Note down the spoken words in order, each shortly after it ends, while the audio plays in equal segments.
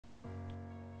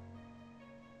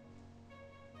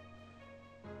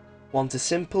Want a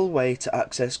simple way to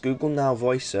access Google Now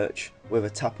voice search with a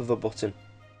tap of a button?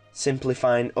 Simply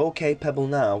find OK Pebble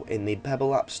Now in the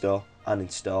Pebble App Store and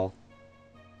install.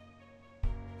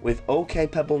 With OK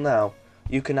Pebble Now,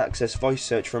 you can access voice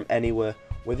search from anywhere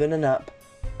within an app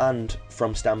and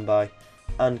from standby,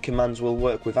 and commands will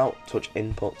work without touch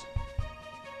input.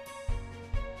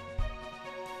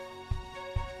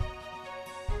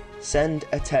 Send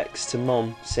a text to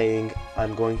Mum saying,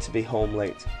 "I'm going to be home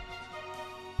late."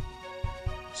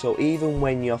 So even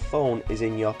when your phone is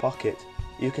in your pocket,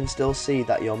 you can still see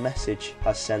that your message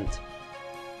has sent.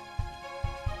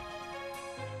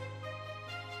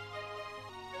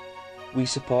 We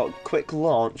support quick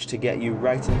launch to get you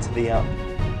right into the app.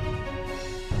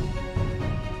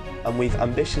 And we've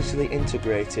ambitiously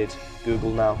integrated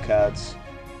Google Now cards.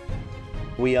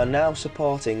 We are now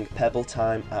supporting Pebble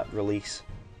Time at release.